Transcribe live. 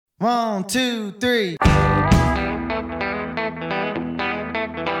1, 2, 3.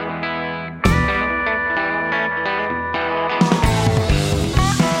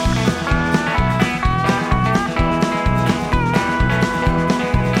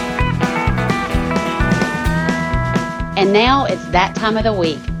 And now it's that time of the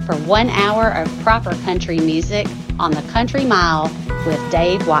week for 1 hour of proper country music on the Country Mile with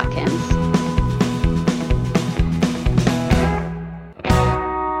Dave Watkins.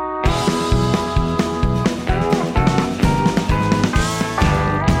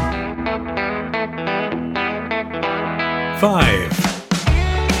 Five,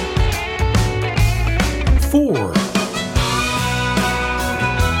 4, 3,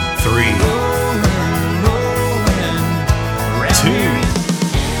 2,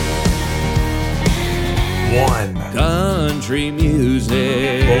 1. Country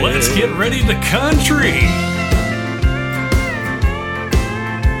music. Well, let's get ready to country.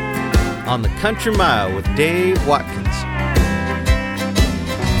 On the Country Mile with Dave Watkins.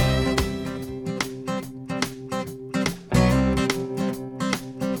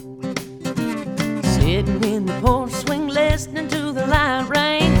 Sitting in the porch swing, listening to the light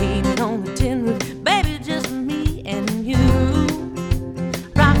rain, beating on the tin roof, baby, just me and you,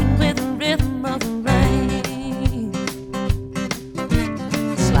 rocking with the rhythm of the rain.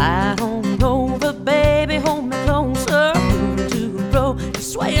 Slide on over, baby, hold me closer, moving to and fro, you're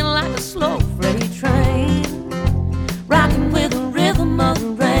swaying like a slow freight train, rocking with the rhythm of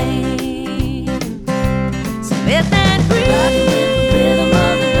the rain. So let that breeze, rocking with the rhythm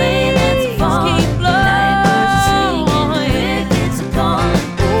of the rain, that's a fall.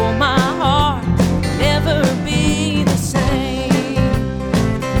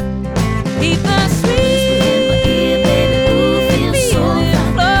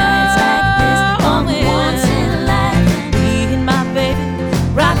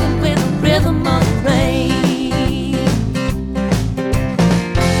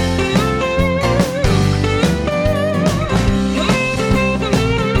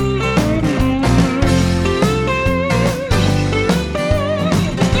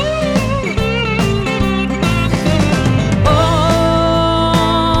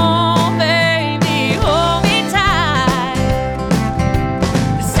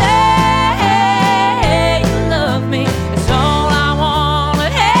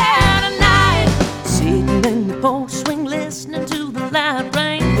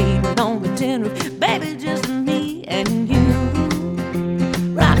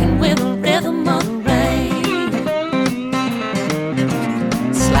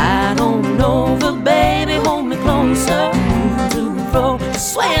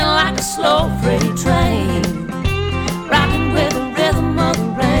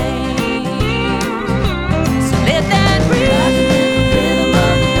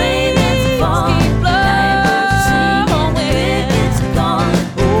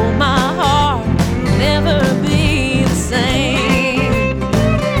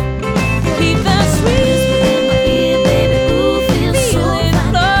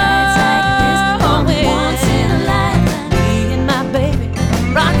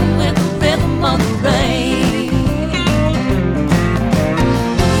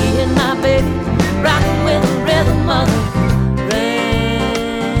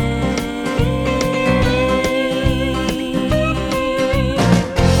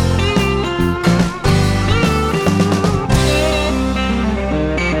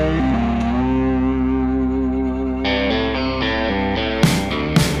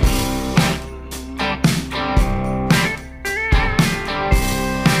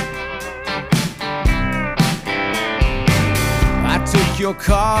 Your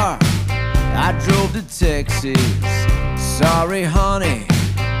car, I drove to Texas. Sorry, honey,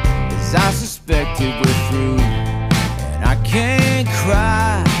 as I suspected we're through, and I can't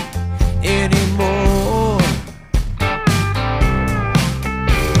cry anymore.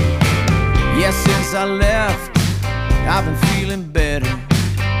 Yeah, since I left, I've been feeling better.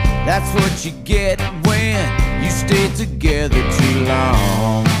 That's what you get when you stay together too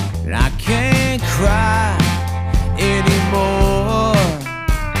long. And I can't cry anymore.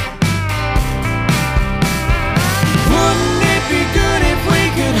 Wouldn't it be good if we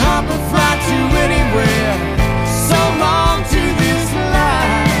could hop and fly to anywhere? So long to this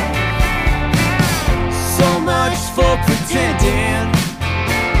life, so much for pretending.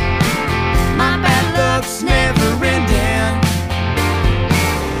 My bad luck's never ending,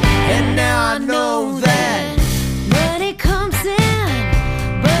 and now I know that money comes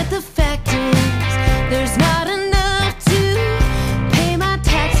in, but the fact is there's not enough to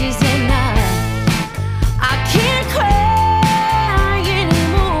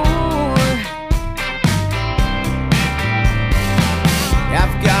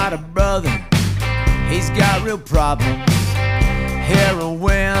real problems.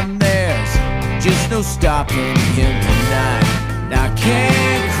 Heroin, there's just no stopping him tonight. And I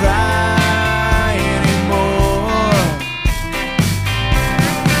can't cry anymore.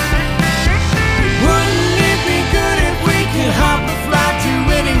 Wouldn't it be good if we could hop a flight to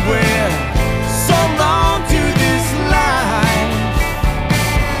anywhere? So long to this life.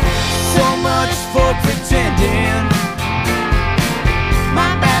 So much for pretending.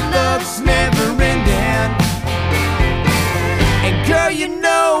 My bad luck's never ending. And girl, you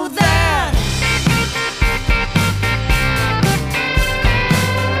know that.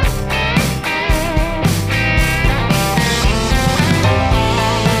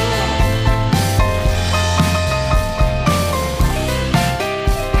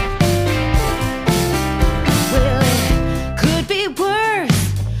 Well, it could be worse.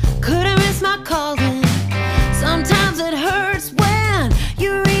 Could I miss my calling? Sometimes it hurts when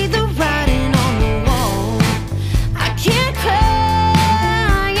you read the writing on the wall. I can't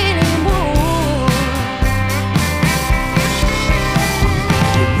cry anymore.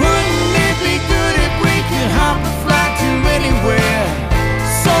 Wouldn't it be good if we could hop a flight to anywhere?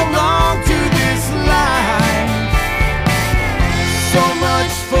 So long to this life. So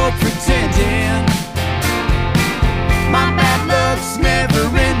much for pretending. My bad luck's never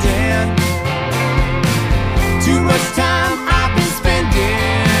ending. Too much time I've been spending,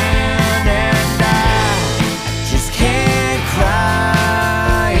 and I just can't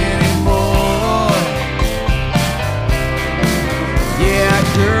cry anymore. Yeah,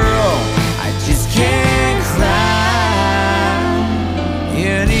 girl, I just can't cry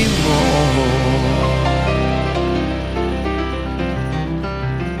anymore.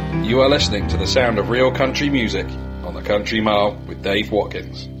 You are listening to the sound of real country music on the Country Mile with Dave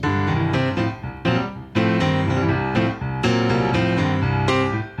Watkins.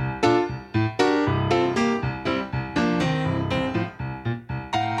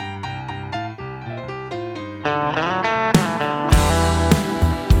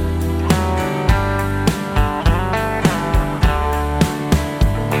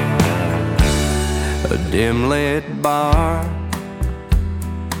 A dim-lit bar,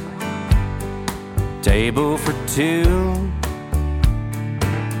 table for two,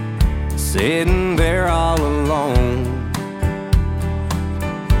 sitting there all alone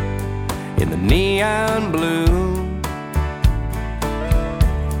in the neon blue.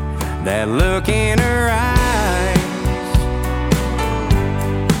 That look in her eyes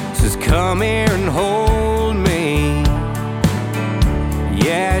says, come here and hold me.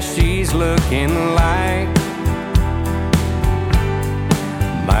 Yeah, she's looking like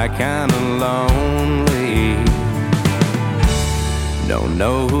my kind of lonely. Don't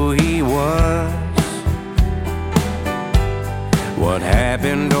know who he was, what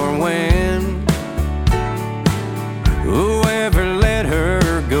happened or when, whoever let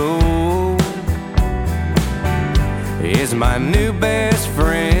her go is my new best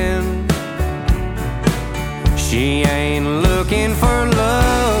friend. She ain't looking for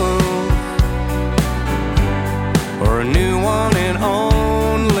love or a new one and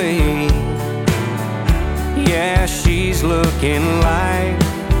only. Yeah, she's looking like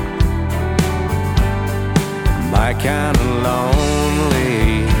my kind of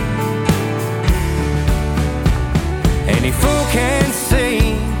lonely. Any fool can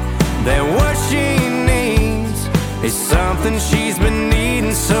see that what she needs is something she's been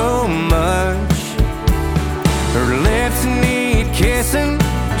needing so much. Her lips need kissing,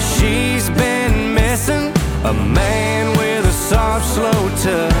 she's been missing a man with a soft, slow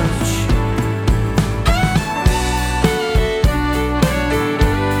touch.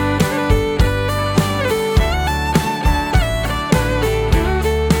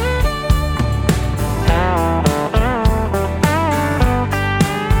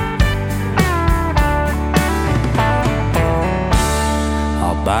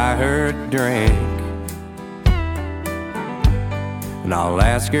 I'll buy her a drink and I'll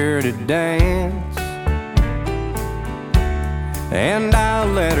ask her to dance, and I'll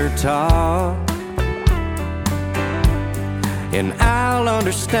let her talk, and I'll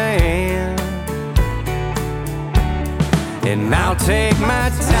understand, and I'll take my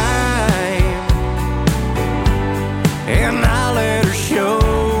time, and I'll let her show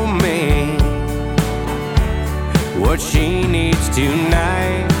me what she needs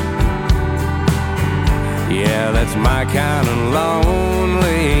tonight. Yeah, that's my kind of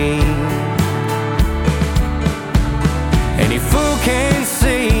lonely. Any fool can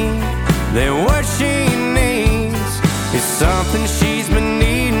see that what she needs is something she's been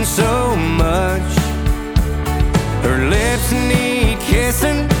needing so much. Her lips need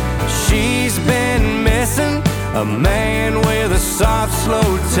kissing, she's been missing a man with a soft,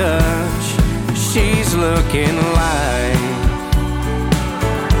 slow touch. She's looking like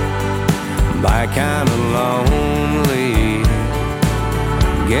my kind of lonely.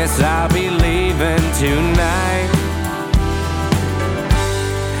 Guess I'll be leaving tonight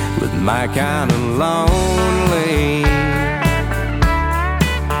with my kind of lonely.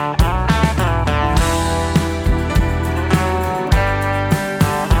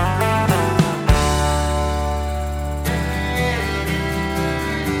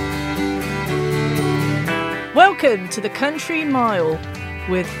 Welcome to the Country Mile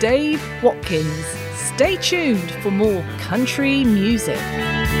with Dave Watkins. Stay tuned for more country music.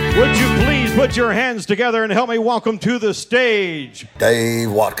 Would you please put your hands together and help me welcome to the stage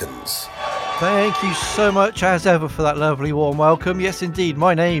Dave Watkins. Thank you so much as ever for that lovely warm welcome. Yes indeed,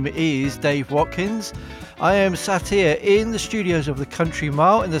 my name is Dave Watkins. I am sat here in the studios of the Country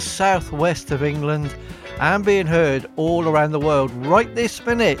Mile in the southwest of England and being heard all around the world right this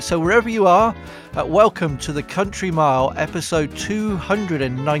minute. So wherever you are, welcome to the Country Mile, episode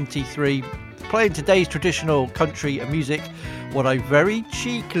 293, playing today's traditional country music, what I very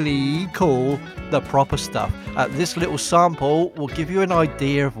cheekily call the proper stuff. This little sample will give you an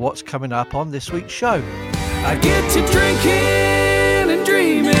idea of what's coming up on this week's show. I get to drinking and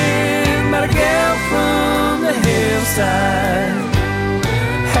dreaming about a gal from the hillside.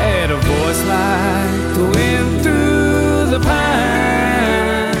 Had a voice like the wind through the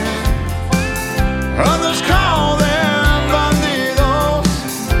pine. Others call them bandidos.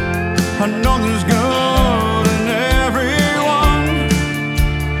 I know there's good in everyone.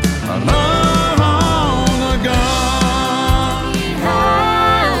 I love on the gun.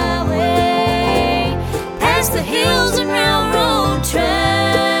 Highway past the hills and railroad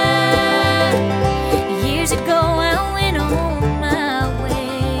track. Years ago I went on my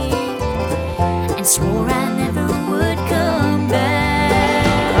way and swore I never would come back.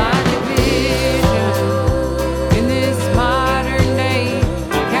 My division in this modern day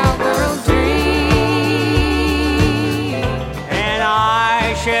cowgirl dream, And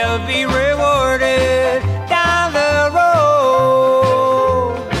I shall be rewarded down the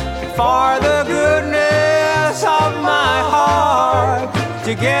road for the goodness of my heart.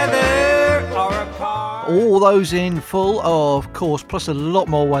 Together or apart. All those in full, of course, plus a lot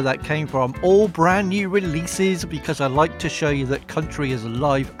more where that came from. All brand new releases, because I like to show you that country is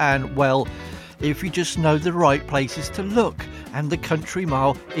alive and well if you just know the right places to look. And the Country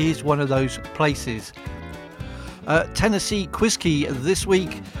Mile is one of those places. Tennessee Quiz Key this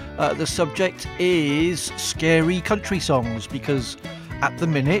week, the subject is scary country songs, because at the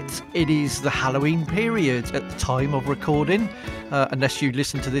minute it is the Halloween period at the time of recording, unless you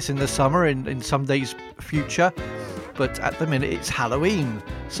listen to this in the summer, in some days future, but at the minute it's Halloween.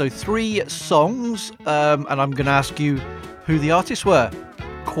 So 3 songs, and I'm going to ask you who the artists were.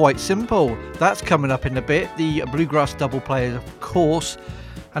 Quite simple. That's coming up in a bit. The Bluegrass Double Players, of course,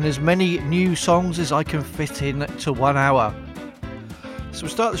 and as many new songs as I can fit in to 1 hour. So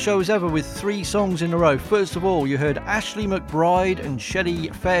we'll start the show as ever with 3 songs in a row. First of all, you heard Ashley McBryde and Shelley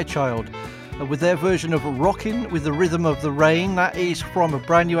Fairchild with their version of Rockin' with the Rhythm of the Rain. That is from a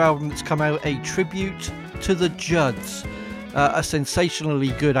brand new album that's come out, a tribute to the Judds. A sensationally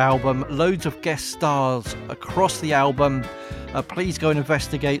good album, loads of guest stars across the album. Please go and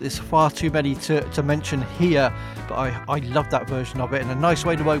investigate. There's far too many to mention here, but I love that version of it, and a nice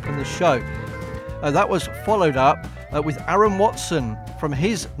way to open the show. That was followed up with Aaron Watson from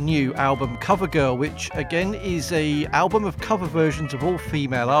his new album Cover Girl, which again is a album of cover versions of all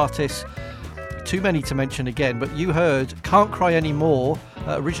female artists. Too many to mention again, but you heard Can't Cry Anymore,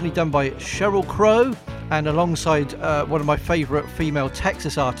 originally done by Sheryl Crow, and alongside one of my favourite female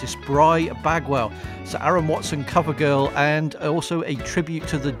Texas artists, Bri Bagwell. So Aaron Watson, Cover Girl, and also a tribute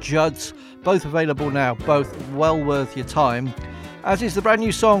to the Judds, both available now, both well worth your time. As is the brand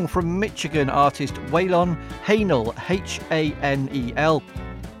new song from Michigan artist Waylon Hanel, Hanel.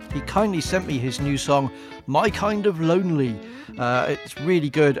 He kindly sent me his new song, My Kind of Lonely. It's really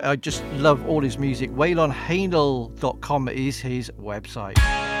good. I just love all his music. WaylonHanel.com is his website.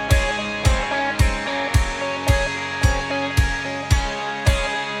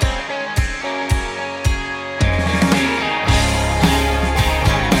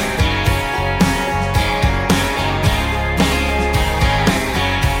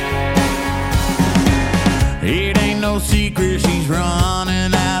 It ain't no secret she's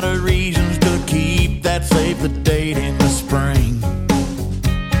running out of reasons to keep that save the date in the spring.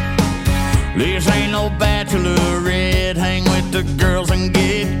 This ain't no bachelorette, hang with the girls and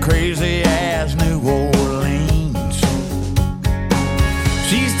get crazy as New Orleans.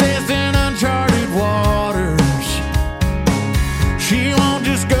 She's testing uncharted waters,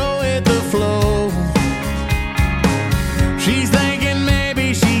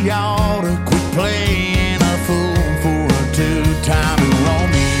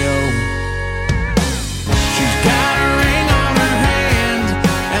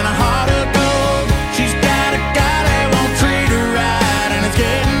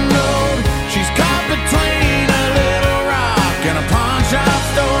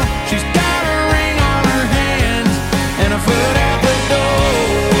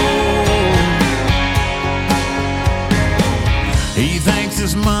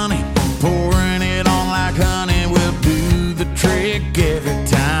 money, pouring it on like honey will do the trick every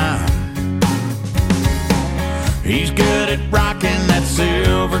time. He's good at rocking that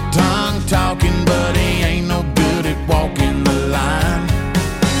silver tongue talking, but he ain't no good at walking the line.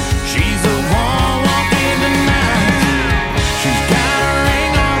 She's the one walking the night. She's got a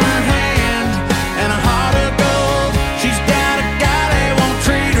ring on her hand and a heart of gold. She's got a guy that won't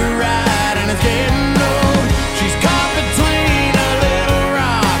treat her right and it's getting old. She's caught between a little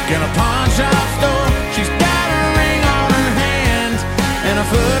rock and a pawn shop store. She's got a ring on her hand and a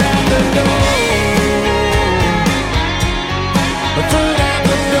foot out the door. A foot out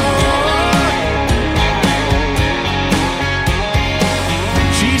the door.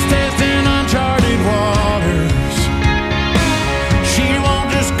 She's testing uncharted waters. She won't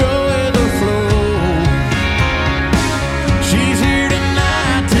just go with the flow. She's here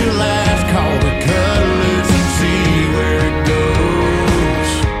tonight to last call to cut loose and see where it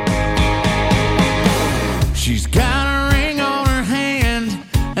goes. She's got a ring on her hand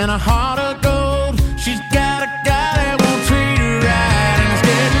and a heart of gold. She's got a guy that won't treat her right and it's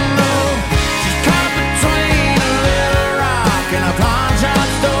getting old. She's caught between a little rock and a pawn shop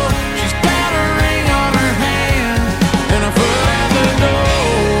store. She's got a ring on her hand and a foot out the door.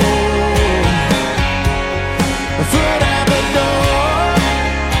 A foot out the door.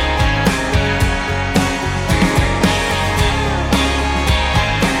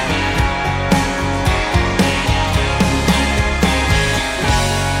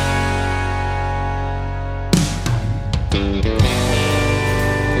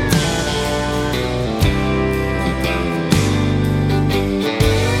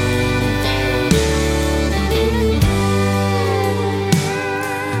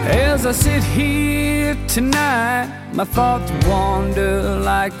 As I sit here tonight, my thoughts wander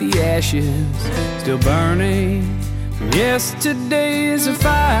like the ashes still burning from yesterday's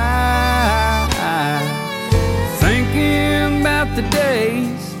fire. Thinking about the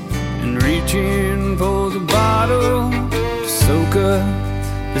days and reaching for the bottle to soak up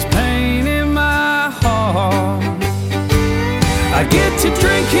this pain in my heart. I get to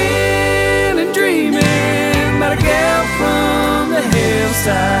drinking and dreaming about a gal from the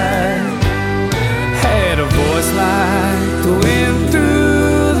hillside. Had a voice like the wind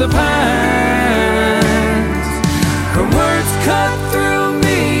through the pines. Her words cut through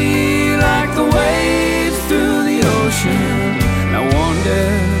me like the waves through the ocean. I wonder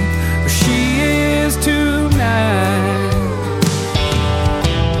where she is tonight.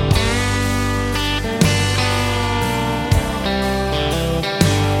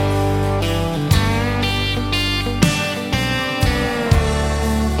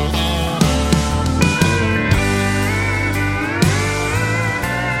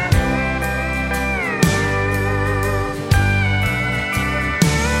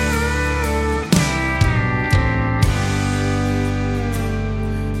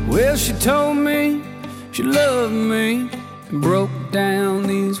 Well, she told me she loved me and broke down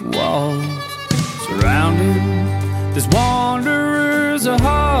these walls surrounding this wanderer's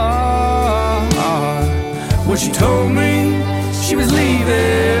heart. When she told me she was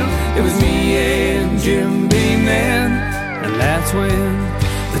leaving, it was me and Jim Beam then, and that's when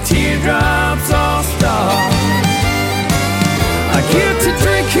the teardrops all start. I get to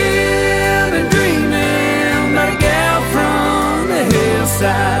drinking and dreaming about a gal from the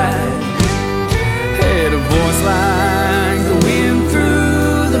hillside. Had a voice like the wind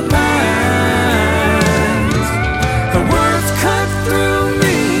through the pines. Her words cut through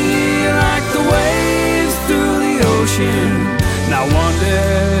me like the waves through the ocean. And I wonder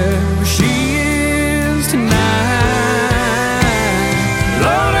where she is tonight.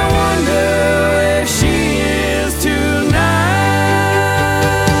 Lord, I wonder where she is tonight.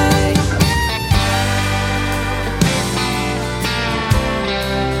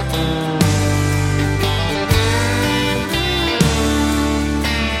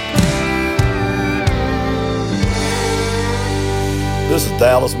 This is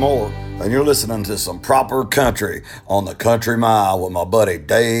Dallas Moore, and you're listening to some proper country on the Country Mile with my buddy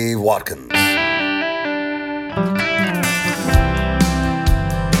Dave Watkins.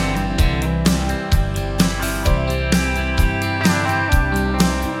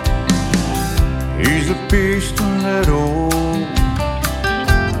 He's a big stiletto.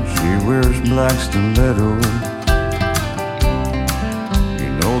 She wears black stilettos. You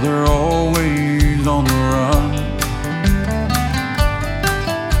know they're always on the run.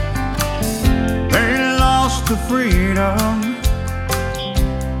 They lost the freedom.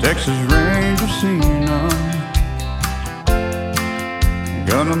 Texas Ranger seen them.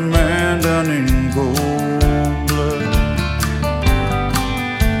 Got a man down in cold blood.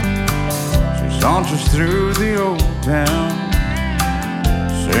 saunters through the old town,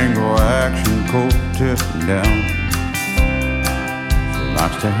 single action coat tipping down. She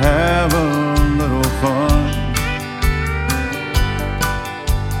likes to have a little fun.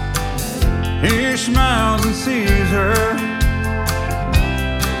 He smiles and sees her,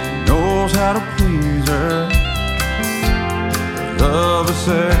 knows how to please her. There's love a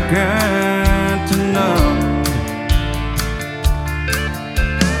second to none.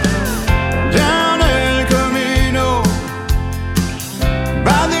 Down El Camino,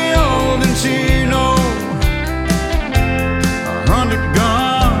 by the old Encino, 100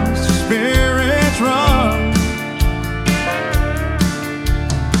 guns to spirits run.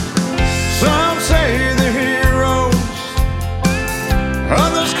 Some say they're heroes,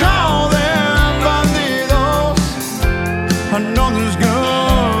 others call them bandidos. I know there's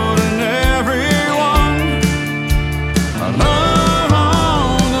good in everyone. I love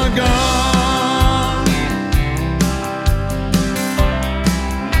on the gun.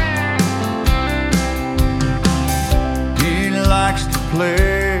 He likes to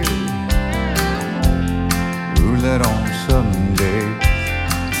play roulette on Sundays.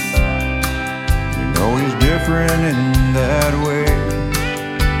 You know he's different in that way.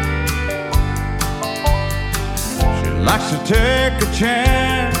 She likes to take a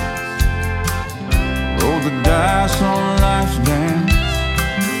chance, roll the dice on life's dance.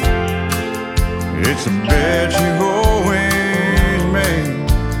 It's a bet she always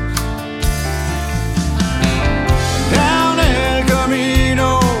makes. Down El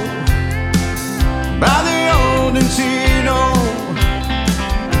Camino, by the old Encino,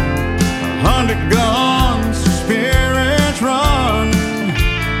 100 guns, spirits run.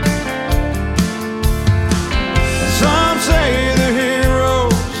 Some say they're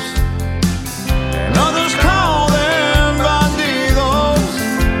heroes, and others call them bandidos.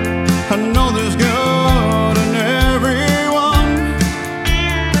 I know there's good in everyone.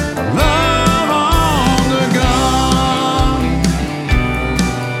 Love on the gun.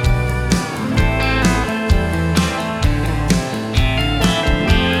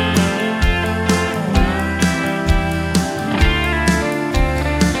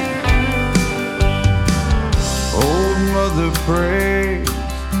 Old mother prays,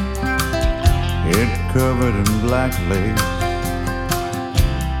 head covered in black lace.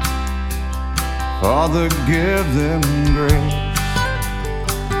 Father, give them grace.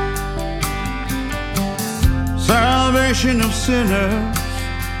 Salvation of sinners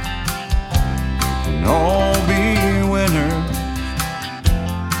can all be winners.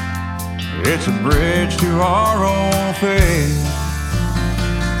 It's a bridge to our own faith.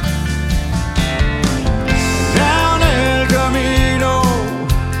 Down El Camino,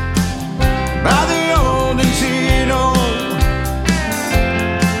 by the old Encino,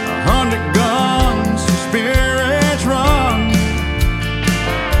 100 guns, spirits run.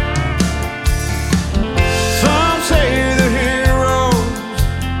 Some say they're heroes,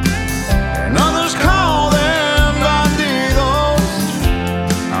 and others call them bandidos.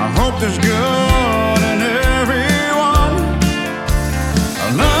 I hope there's good in everyone. I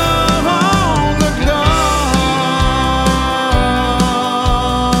love on the gun.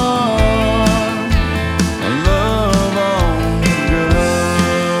 I love on the gun.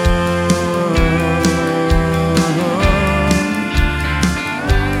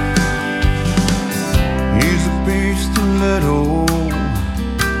 He's a beast stiletto,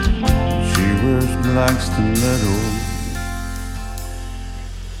 she wears black stiletto.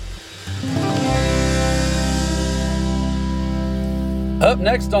 Up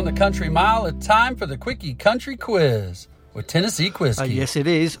next on the Country Mile, it's time for the Quickie Country Quiz with Tennessee Whiskey. Yes, it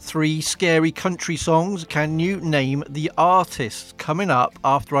is. 3 scary country songs. Can you name the artists? Coming up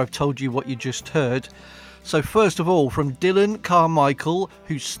after I've told you what you just heard. So first of all, from Dylan Carmichael,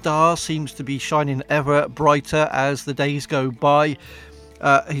 whose star seems to be shining ever brighter as the days go by.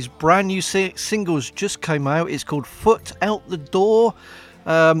 His brand new singles just came out. It's called Foot Out the Door.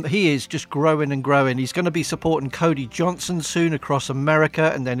 He is just growing and growing. He's going to be supporting Cody Johnson soon across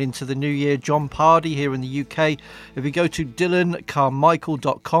America, and then into the new year, John Pardy here in the UK. If you go to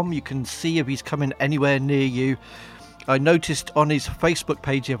dylancarmichael.com, you can see if he's coming anywhere near you. I noticed on his Facebook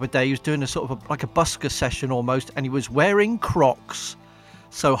page the other day, he was doing a sort of like a busker session almost, and he was wearing Crocs.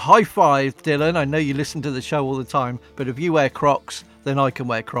 So high five, Dylan. I know you listen to the show all the time, but if you wear Crocs, then I can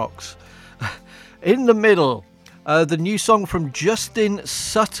wear Crocs. In the middle, the new song from Justin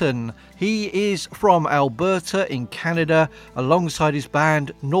Sutton. He is from Alberta in Canada, alongside his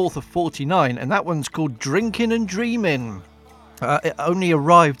band North of 49, and that one's called Drinking and Dreaming. It only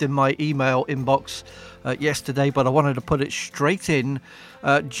arrived in my email inbox yesterday, but I wanted to put it straight in.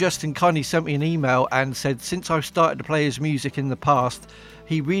 Justin kindly sent me an email and said since I've started to play his music in the past,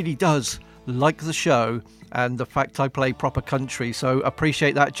 he really does like the show and the fact I play proper country. So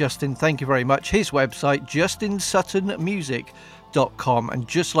appreciate that, Justin. Thank you very much. His website, JustinSuttonMusic.com, and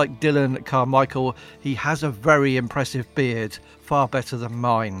just like Dylan Carmichael, he has a very impressive beard, far better than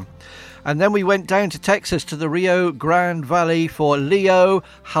mine. And then we went down to Texas to the Rio Grande Valley for Leo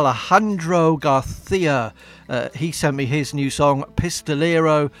Alejandro Garcia. He sent me his new song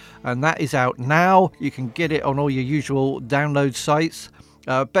Pistolero, and that is out now. You can get it on all your usual download sites.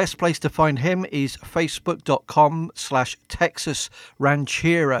 Best place to find him is facebook.com/Texas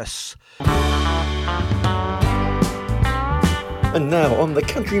Rancheras. And now on the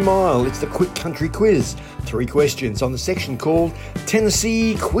Country Mile, it's the Quick Country Quiz. 3 questions on the section called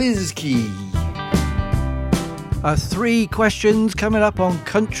Tennessee Quiz Key. 3 questions coming up on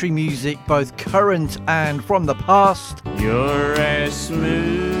country music, both current and from the past. You're as smooth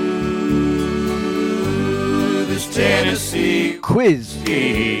as Tennessee Quiz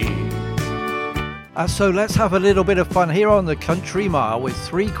Key. So let's have a little bit of fun here on the Country Mile with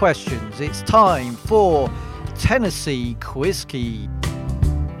 3 questions. It's time for Tennessee Quiz Key.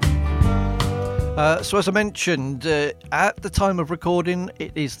 So as I mentioned, at the time of recording,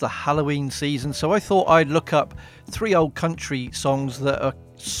 it is the Halloween season, so I thought I'd look up 3 old country songs that are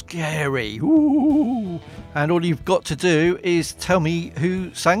scary. Ooh. And all you've got to do is tell me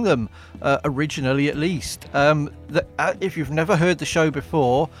who sang them, originally at least. If you've never heard the show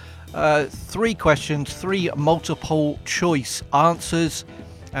before, 3 questions, 3 multiple choice answers,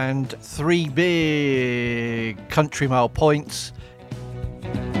 and 3 big Country Mile points.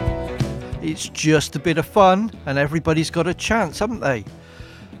 It's just a bit of fun, and everybody's got a chance, haven't they?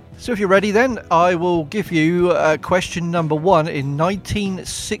 So if you're ready then, I will give you question number 1. In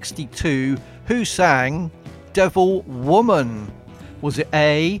 1962, who sang Devil Woman? Was it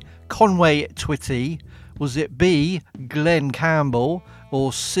A, Conway Twitty? Was it B, Glenn Campbell?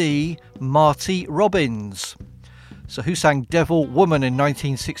 Or C, Marty Robbins? So who sang Devil Woman in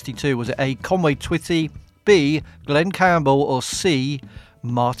 1962? Was it A, Conway Twitty, B, Glenn Campbell, or C,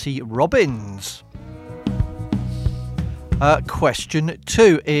 Marty Robbins? Question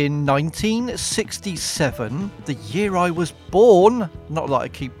 2. In 1967, the year I was born, not that I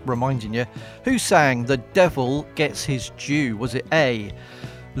keep reminding you, who sang The Devil Gets His Due? Was it A,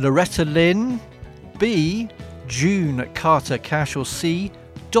 Loretta Lynn, B, June Carter Cash, or C,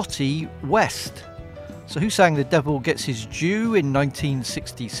 Dottie West? So who sang The Devil Gets His Due in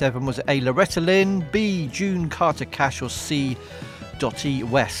 1967? Was it A, Loretta Lynn, B, June Carter Cash, or C, Dottie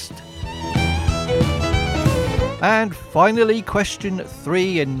West? And finally, question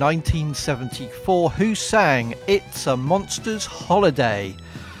 3. In 1974, who sang It's a Monster's Holiday?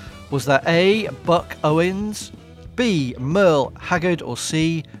 Was that A, Buck Owens, B, Merle Haggard, or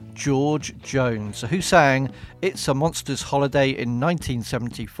C, George Jones? So who sang It's a Monster's Holiday in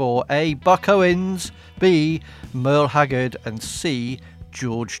 1974? A, Buck Owens, B, Merle Haggard, and C,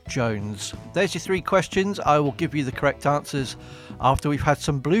 George Jones. There's your 3 questions. I will give you the correct answers after we've had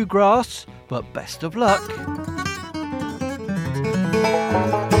some bluegrass, but best of luck.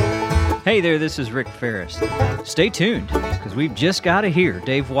 Hey there, this is Rick Ferris. Stay tuned, because we've just got to hear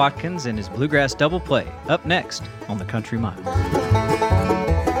Dave Watkins and his Bluegrass Double Play up next on the Country Mile.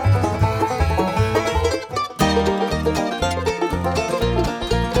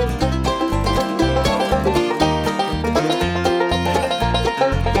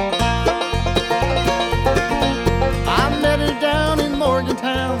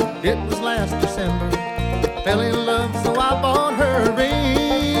 It was last December. Fell in love, so I bought her a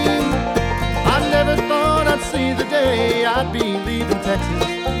ring. I never thought I'd see the day I'd be leaving Texas,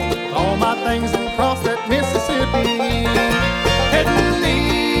 all my things, and cross that Mississippi, heading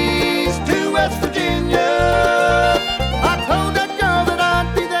east to West Virginia. I told that girl that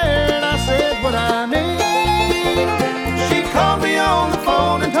I'd be there, and I said what I mean. She called me on the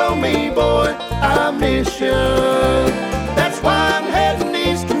phone and told me, boy, I miss you. That's why I'm heading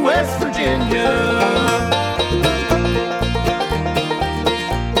east to West Virginia.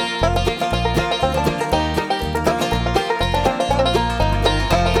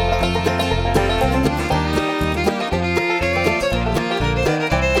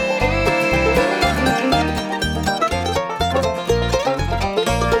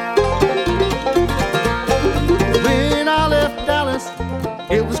 When I left Dallas,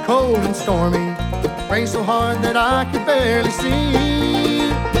 it was cold and stormy. Rained so hard that I could barely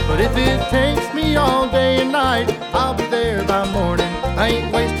see. But if it takes me all day and night, I'll be there by morning. I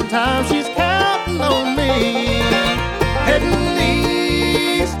ain't wasting time, she's counting on me. Heading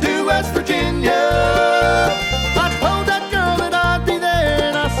east to West Virginia.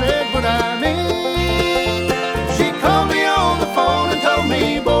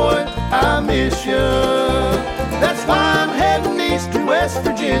 West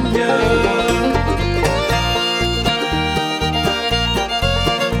Virginia.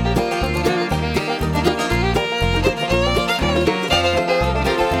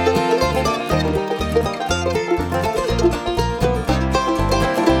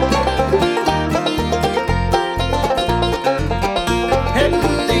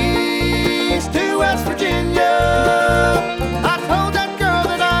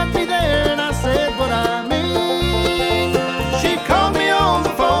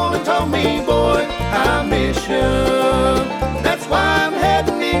 That's why I'm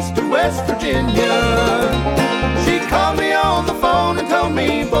heading east to West Virginia. She called me on the phone and told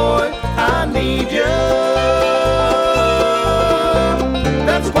me, boy, I need you.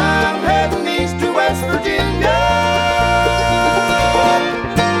 That's why I'm heading east to West Virginia.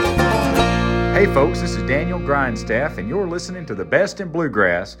 Hey folks, this is Daniel Grindstaff, and you're listening to the best in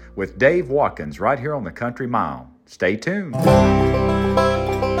bluegrass with Dave Watkins right here on the Country Mile. Stay tuned.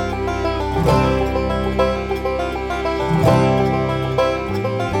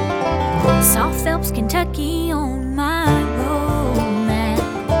 Saw Phelps, Kentucky on my road map,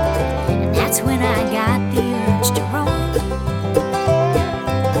 and that's when I got the urge to roam.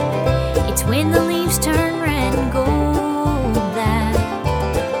 It's when the leaves turn red and gold that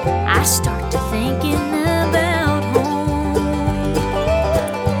I start to thinking about home.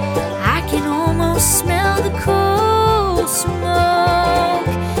 I can almost smell the coal smoke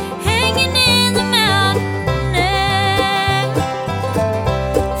hanging in the mountain air.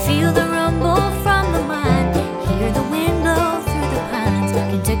 Feel the from the mine, hear the wind blow through the pines.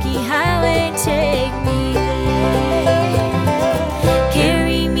 Kentucky highway, take me there.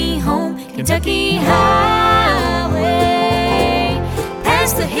 Carry me home, Kentucky highway,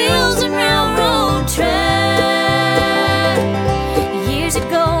 past the hills and railroad track. Years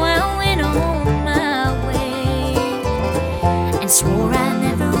ago I went on my way and swore I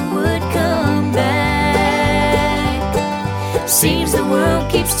never would come back. Seems the world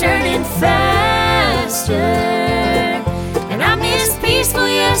keeps turning faster, and I miss peaceful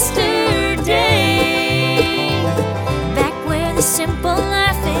yesterday, back where the simple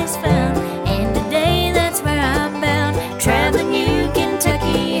life is found, and today that's where I'm bound, traveling New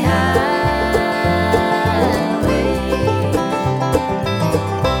Kentucky highway.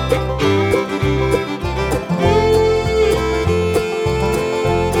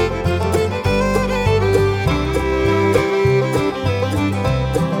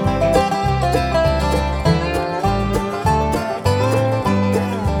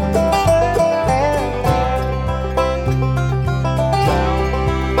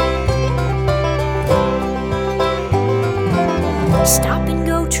 Stop and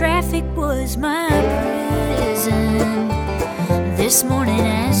go traffic was my prison this morning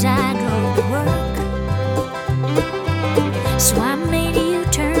as I drove to work. So I made a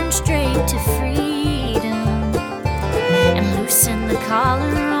U-turn straight to freedom and loosened the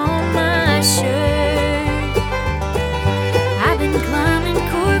collar on my shirt. I've been climbing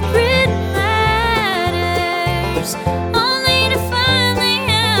corporate ladders only to find they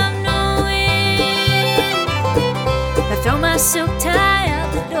have no end. I throw my silk tie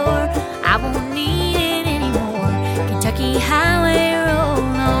out the door, I won't need it anymore. Kentucky highway, roll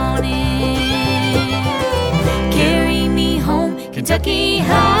on in. Carry me home, Kentucky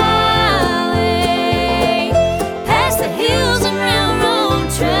highway, past the hills and railroad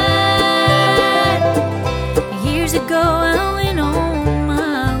track. Years ago I went on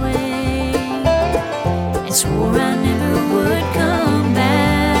my way and swore I never would come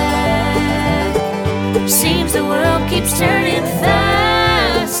back. Seems the world keeps turning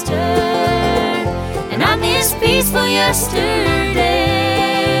faster, and I miss peaceful yesterdays,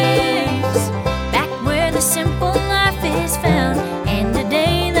 back where the simple life is found, and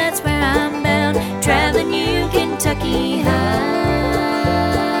today that's where I'm bound, traveling New Kentucky highway.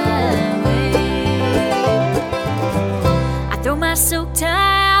 I throw my silk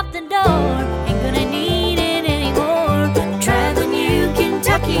tie out the door, ain't gonna need it anymore, traveling New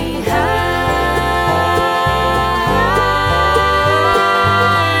Kentucky highway.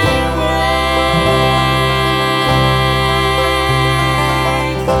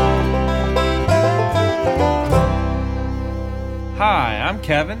 Hi, I'm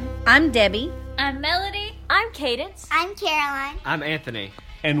Kevin. I'm Debbie. I'm Melody. I'm Cadence. I'm Caroline. I'm Anthony.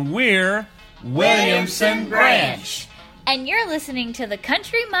 And we're Williamson Branch. And you're listening to the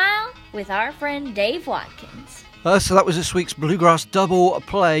Country Mile with our friend Dave Watkins. So that was this week's Bluegrass Double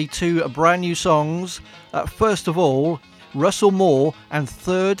play, two brand new songs. First of all, Russell Moore and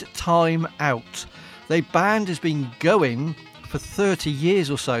Third Time Out. The band has been going for 30 years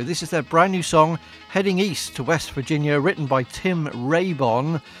or so. This is their brand new song, Heading East to West Virginia, written by Tim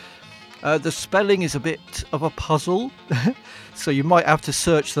Raybon. The spelling is a bit of a puzzle, so you might have to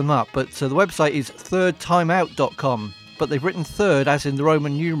search them up. But the website is thirdtimeout.com. But they've written third as in the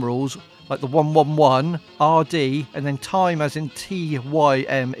Roman numerals, like the 111, RD, and then time as in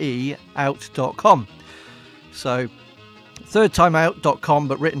TYME, out.com. So thirdtimeout.com,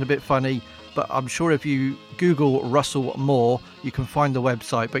 but written a bit funny. But I'm sure if you Google Russell Moore, you can find the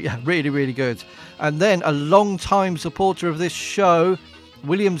website. But yeah, really, really good. And then a long-time supporter of this show,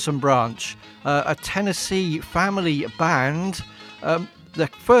 Williamson Branch, a Tennessee family band. Their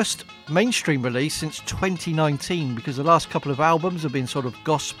first mainstream release since 2019, because the last couple of albums have been sort of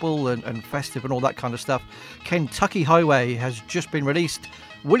gospel and festive and all that kind of stuff. Kentucky Highway has just been released,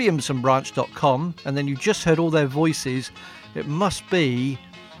 williamsonbranch.com, and then you just heard all their voices. It must be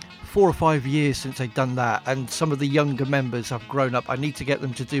 4 or 5 years since they've done that, and some of the younger members have grown up. I need to get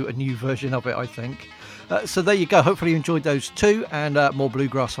them to do a new version of it, I think. So there you go. Hopefully you enjoyed those two, and more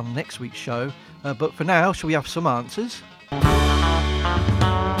bluegrass on next week's show. But for now, shall we have some answers?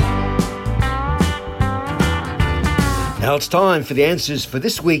 Now it's time for the answers for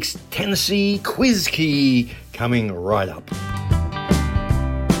this week's Tennessee Quiz Key, coming right up.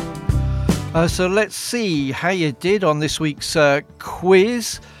 So let's see how you did on this week's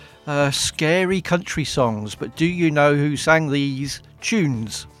quiz. Scary country songs, but do you know who sang these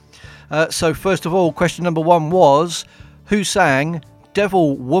tunes? So first of all, question number 1 was, who sang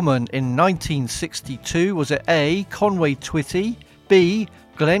Devil Woman in 1962? Was it A, Conway Twitty, B,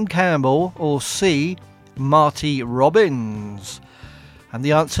 Glenn Campbell, or C, Marty Robbins? And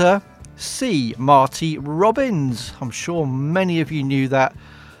the answer, C, Marty Robbins. I'm sure many of you knew that.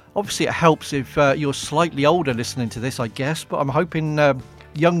 Obviously it helps if you're slightly older listening to this, I guess, but I'm hoping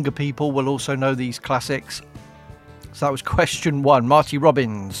younger people will also know these classics. So that was question 1, Marty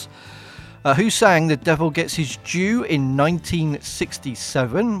Robbins. Who sang The Devil Gets His Due in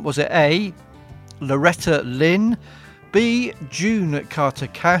 1967? Was it A, Loretta Lynn, B, June Carter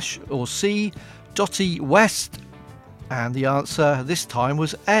Cash, or C, Dottie West? And the answer this time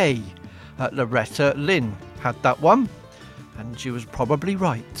was A, Loretta Lynn had that one, and she was probably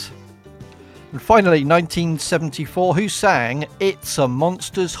right. And finally, 1974, who sang It's a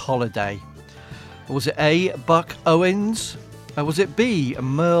Monster's Holiday? Was it A, Buck Owens? Was it B,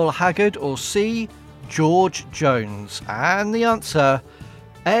 Merle Haggard, or C, George Jones? And the answer,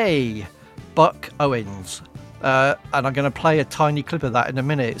 A, Buck Owens. And I'm going to play a tiny clip of that in a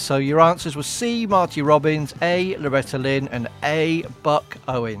minute. So your answers were C, Marty Robbins, A, Loretta Lynn, and A, Buck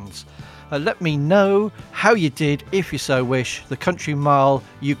Owens. Let me know how you did, if you so wish, the Country Mile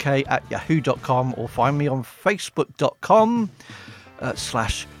UK at yahoo.com, or find me on facebook.com /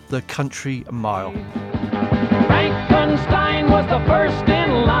 The Country Mile. Frankenstein was the first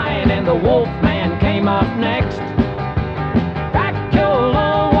in line, and the Wolfman came up next.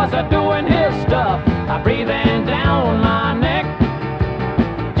 Dracula was a-doing his stuff, breathing down my neck.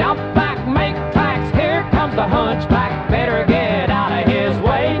 Jump back, make tracks, here comes the hunchback, better get out of his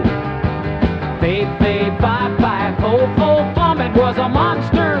way. Fee, fee, fi, fi, fo, fo, fum, it was a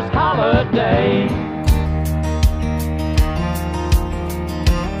monster's holiday.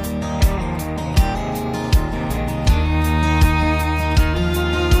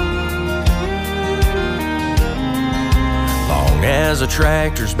 As a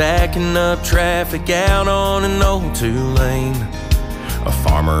tractor's backing up traffic out on an old 2-lane, a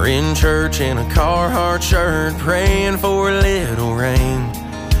farmer in church in a Carhartt shirt praying for a little rain.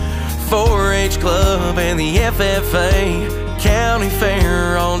 4-H club and the FFA county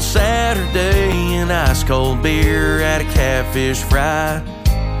fair on Saturday, and ice cold beer at a catfish fry.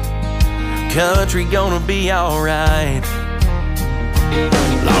 Country gonna be alright,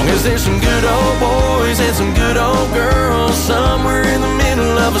 long as there's some good old boys and some good old girls somewhere in the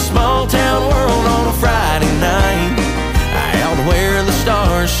middle of a small town world on a Friday night, out where the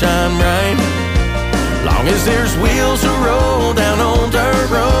stars shine bright. Long as there's wheels to roll down old dirt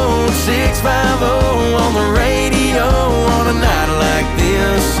road 650 on the radio on a night like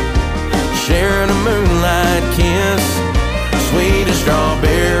this, sharing a moonlight kiss, sweet as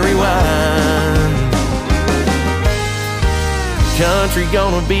strawberry wine. Country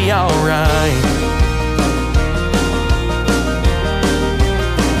gonna be alright,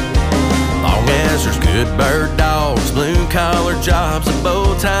 long as there's good bird dogs, blue collar jobs, a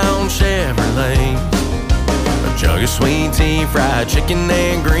bow tie on Chevrolets, a jug of sweet tea, fried chicken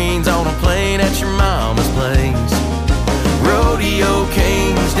and greens on a plate at your mama's place. Rodeo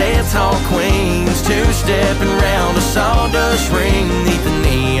kings, dance hall queens, two-stepping round a sawdust ring neath the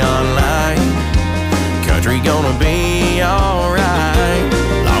neon light. Country gonna be alright.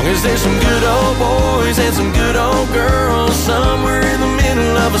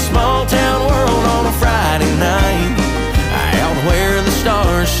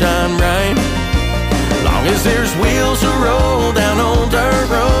 as there's wheels to roll down old dirt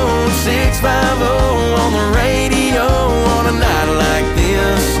road 650 on the radio on a night like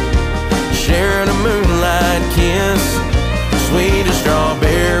this, sharing a moonlight kiss, sweet as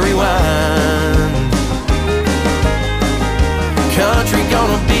strawberry wine. Country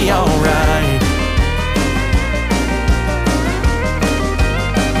gonna be alright.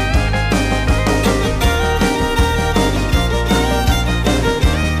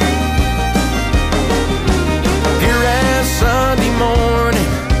 Pure as Sunday morning,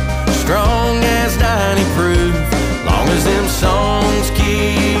 strong as 90 proof, long as them songs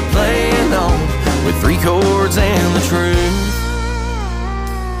keep playing on with 3 chords and the truth.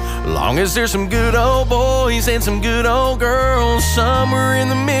 Long as there's some good old boys and some good old girls somewhere in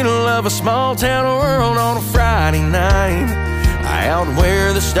the middle of a small town world on a Friday night, out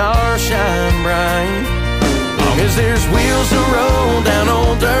where the stars shine bright. Long as there's wheels to roll down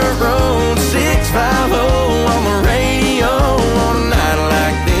old dirt road 650 on the radio on a night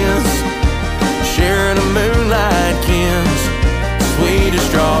like this, sharing a moonlight kiss, sweet as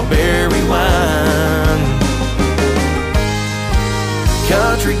strawberry wine.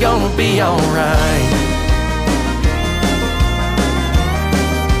 Country gonna be alright.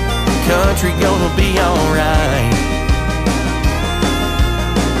 Country gonna be alright.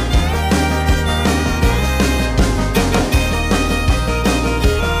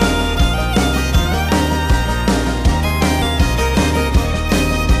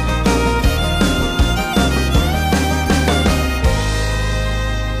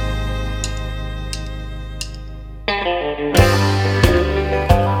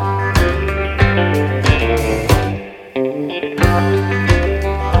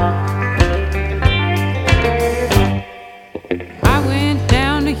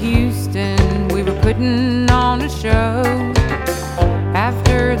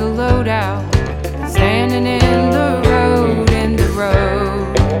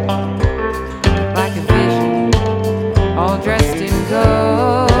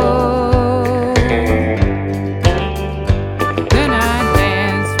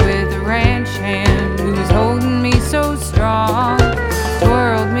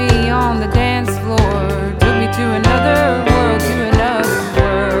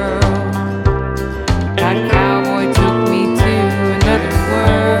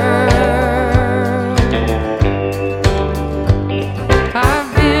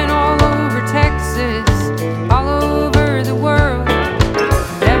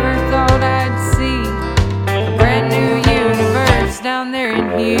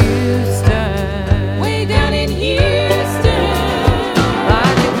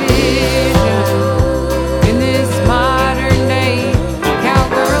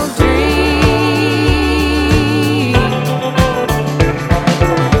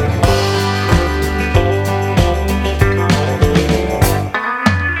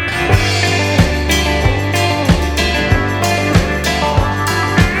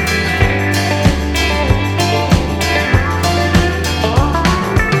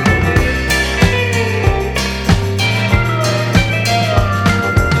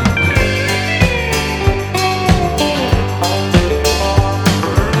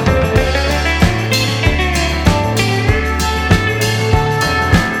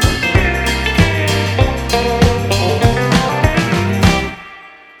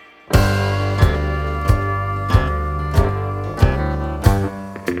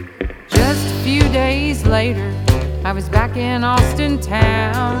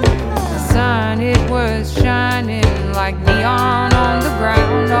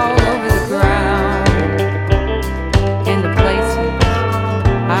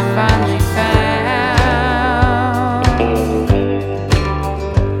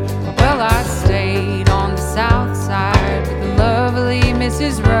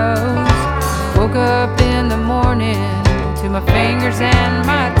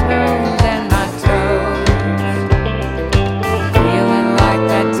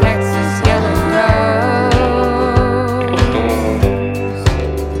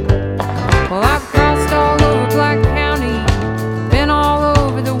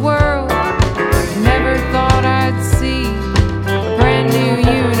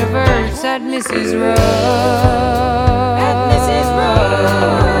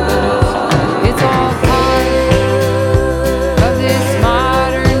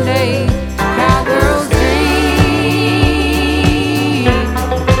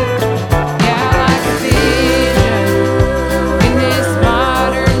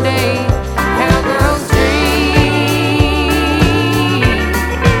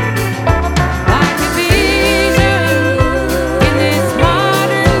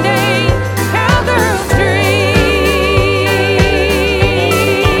 Dream.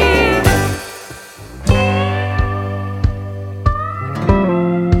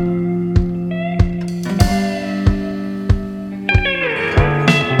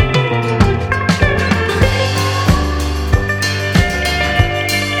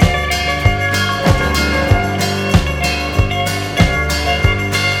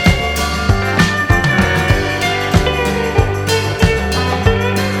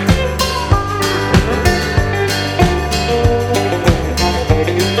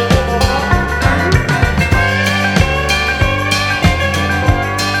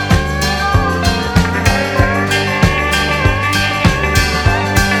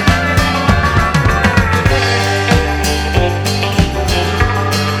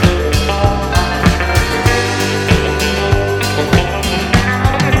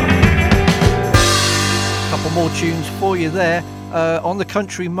 there on the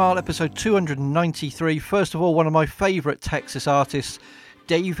Country Mile, episode 293. First of all, one of my favourite Texas artists,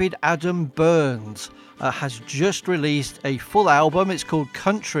 David Adam Burns, has just released a full album. It's called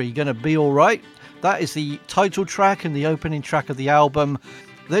Country Gonna Be Alright. That is the title track and the opening track of the album.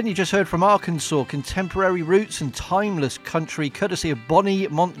 Then you just heard from Arkansas, contemporary roots and timeless country, courtesy of Bonnie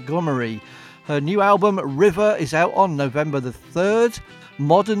Montgomery. Her new album, River, is out on November the 3rd.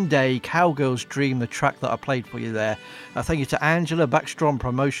 Modern Day Cowgirl's Dream, the track that I played for you there. Thank you to Angela, Backstrom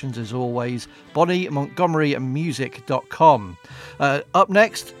Promotions as always, Bonnie Montgomery and Music.com. Up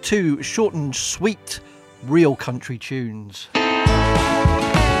next, two short and sweet real country tunes.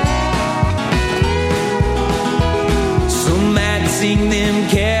 Some might sing them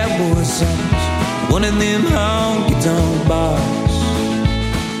cowboy songs, one of them honky-tonk bars.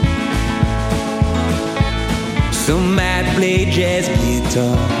 Some might play jazz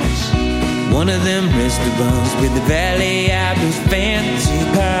guitars, one of them restaurants with the Valley Outdoors fancy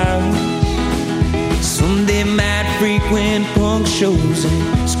cars. Some they might frequent punk shows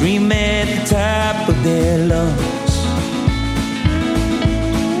and scream at the top of their lungs.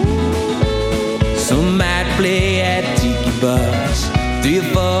 Some might play at tiki bars, 3 or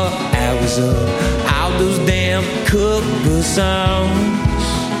 4 hours of all those damn cookbook songs.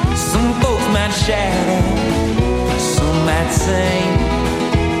 Some folks might shout out, some might sing,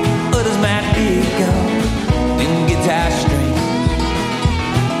 others might pick up them guitar strings.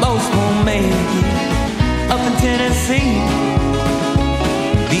 Most won't make it up in Tennessee,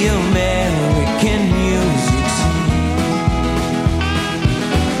 the American music scene.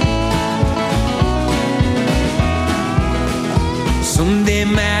 Some they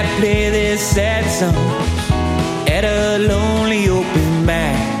might play their sad songs at a lonely open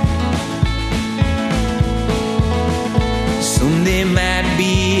mic. Some they might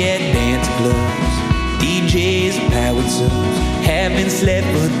be at dance clubs, DJs, powered subs, haven't slept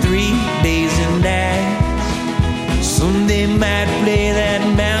for 3 days and nights. Some they might play that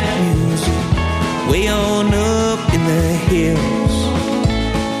mountain music way on up in the hills.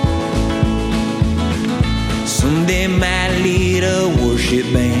 Some they might lead a worship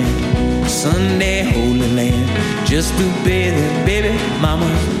band, Sunday Holy Land, just to pay their baby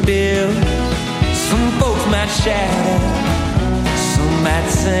mama's bills. Some folks might shout out, some might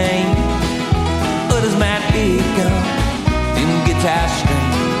sing, others might pick up them guitar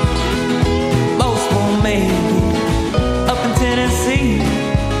strings. Most won't make it up in Tennessee,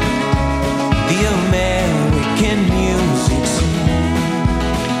 the American music scene.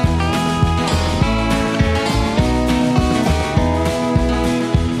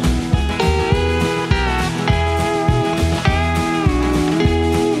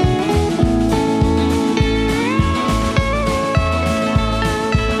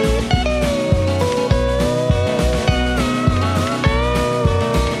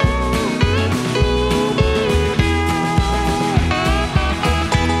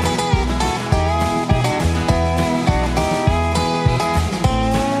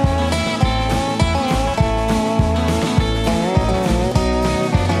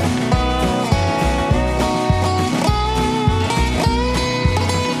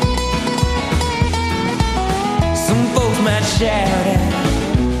 Shout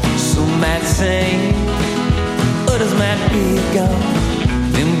out, some might sing, others might pick up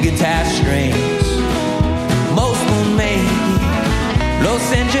them guitar strings. Most will make it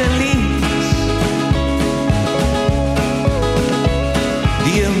Los Angeles,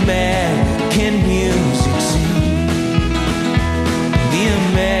 the American music scene, the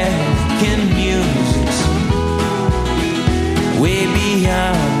American music scene, way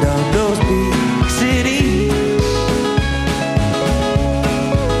beyond all those big cities.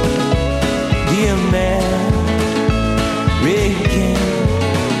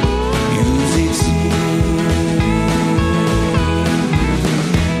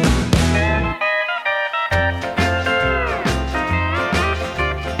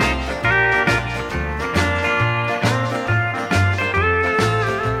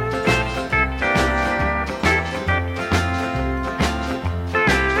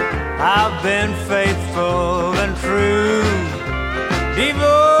 I've been faithful and true,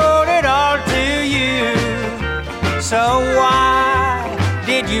 devoted all to you. So why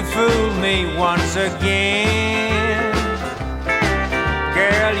did you fool me once again?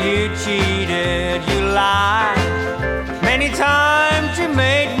 Girl, you cheated, you lied. Many times you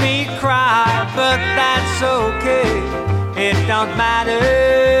made me cry, but that's okay. It don't matter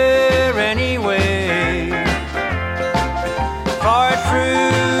anyway.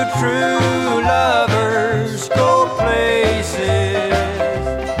 For true lovers go places,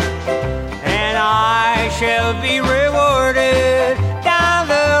 and I shall be rewarded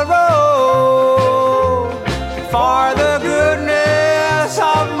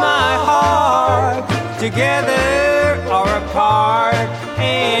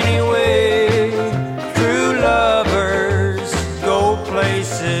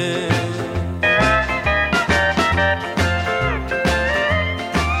places.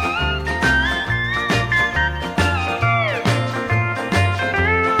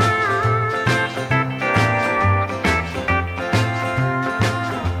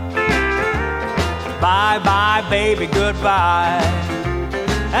 Bye-bye, baby, goodbye.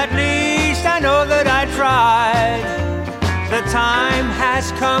 At least I know that I tried. The time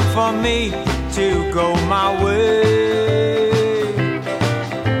has come for me to go my way.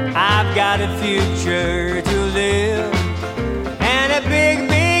 I've got a future to live and a big,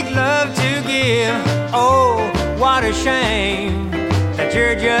 big love to give. Oh, what a shame that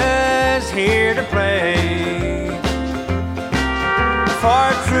you're just here to play.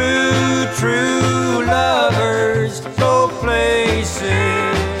 For true, true lovers go places,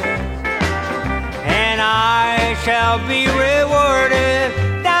 and I shall be rewarded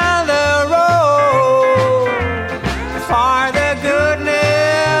down the road for the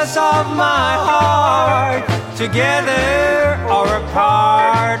goodness of my heart, together or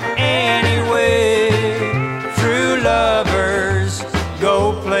apart anyway. True lovers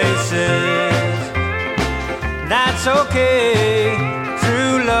go places, that's okay.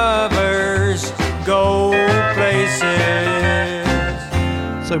 True lovers go places.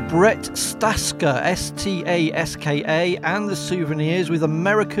 So Brett Staska, S-T-A-S-K-A, and the Souvenirs with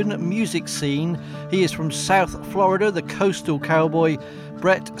American music scene. He is from South Florida, the coastal cowboy.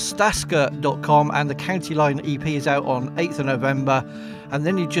 BrettStaska.com, and the County Line EP is out on 8th of November. And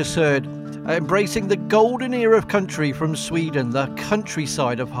then you just heard embracing the golden era of country from Sweden, the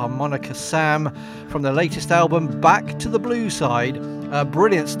countryside of Harmonica Sam, from the latest album Back to the Blue Side.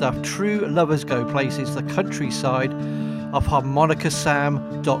 Brilliant stuff. True Lovers Go Places, the countryside of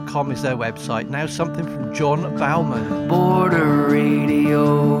harmonicasam.com is their website. Now something from John Bauman. Border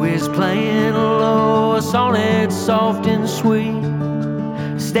radio is playing low, a sonnet soft and sweet.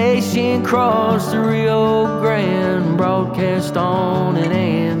 Station across the Rio Grande, broadcast on an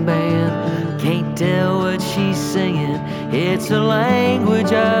AM band. Can't tell what she's singing, it's a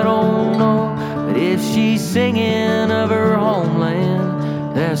language I don't know. But if she's singing of her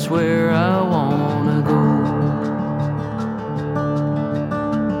homeland, that's where I wanna go.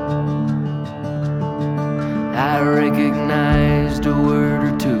 I recognized a word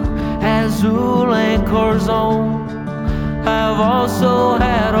or two, Azul and Corazon. I've also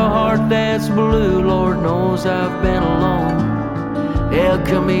had a heart that's blue, Lord knows I've been alone. El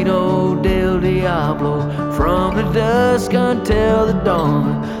Camino del Diablo, from the dusk until the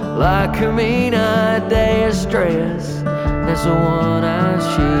dawn. La Camina de Estrellas, that's the one I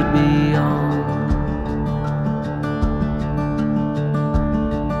should be on.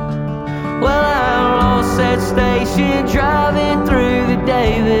 Well, I lost that station driving through the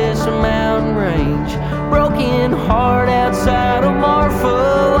Davis Mountain Range. Broken heart outside of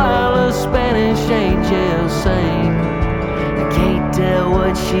Marfa while a Spanish angel sang. I can't tell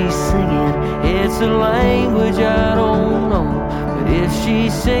what she's singing, it's a language I don't know. But if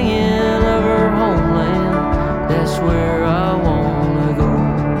she's singing of her homeland, that's where I wanna go.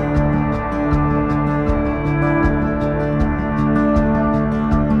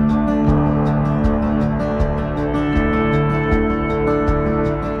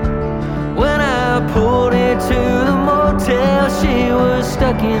 Pulled into the motel, she was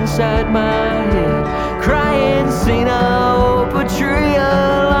stuck inside my head, crying Sina Patria,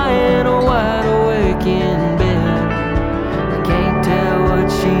 lying wide awake in bed. I can't tell what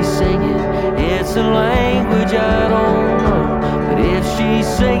she's singing, it's a language I don't know. But if she's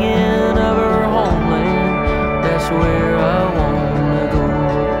singing of her homeland, that's where I wanna go.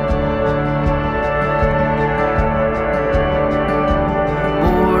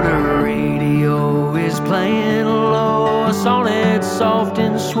 Border radio is playing low, a sonnet soft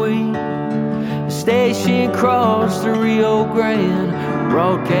and sweet. The station across the Rio Grande,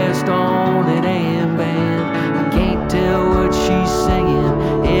 broadcast on an AM band. I can't tell what she's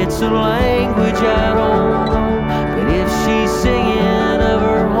singing, it's a language I don't know. But if she's singing of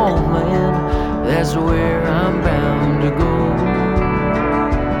her homeland, that's where I'm bound to go.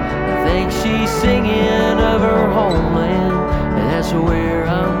 I think she's singing of her homeland, and that's where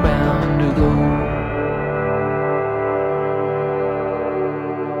I'm bound to go.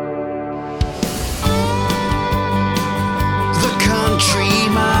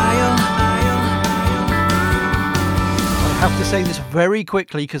 I have to say this very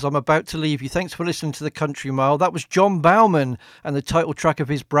quickly because I'm about to leave you. Thanks for listening to the Country Mile. That was John Bauman and the title track of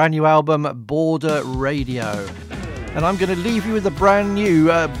his brand new album, Border Radio. And I'm going to leave you with a brand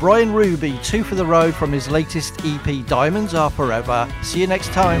new Brian Ruby, Two for the Road, from his latest EP, Diamonds Are Forever. See you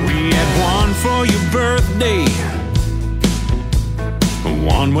next time. We had one for your birthday,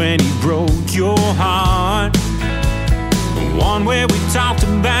 one when he broke your heart, the one where we talked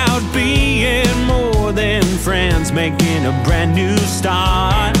about being more than friends, making a brand new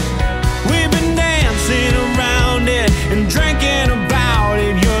start. We've been dancing around it and drinking about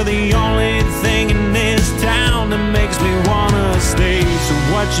it. You're the only thing in this town that makes me wanna stay. So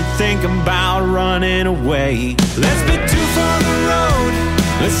what you think about running away? Let's be two for the road.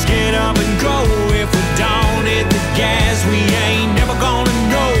 Let's get up and go. If we don't hit the gas, we ain't never gonna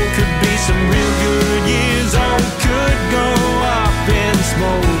know. Could be some real good years, or it could go up in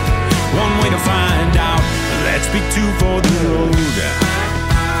smoke. One way to find out. Let's be two for the road.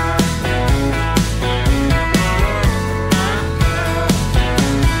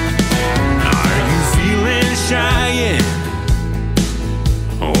 Cheyenne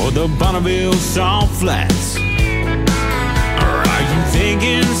or the Bonneville Salt Flats? Or are you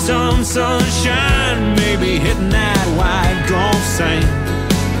thinking some sunshine, maybe hitting that white Gulf sand?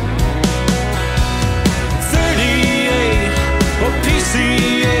 38 or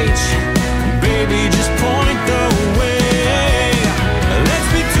PCH,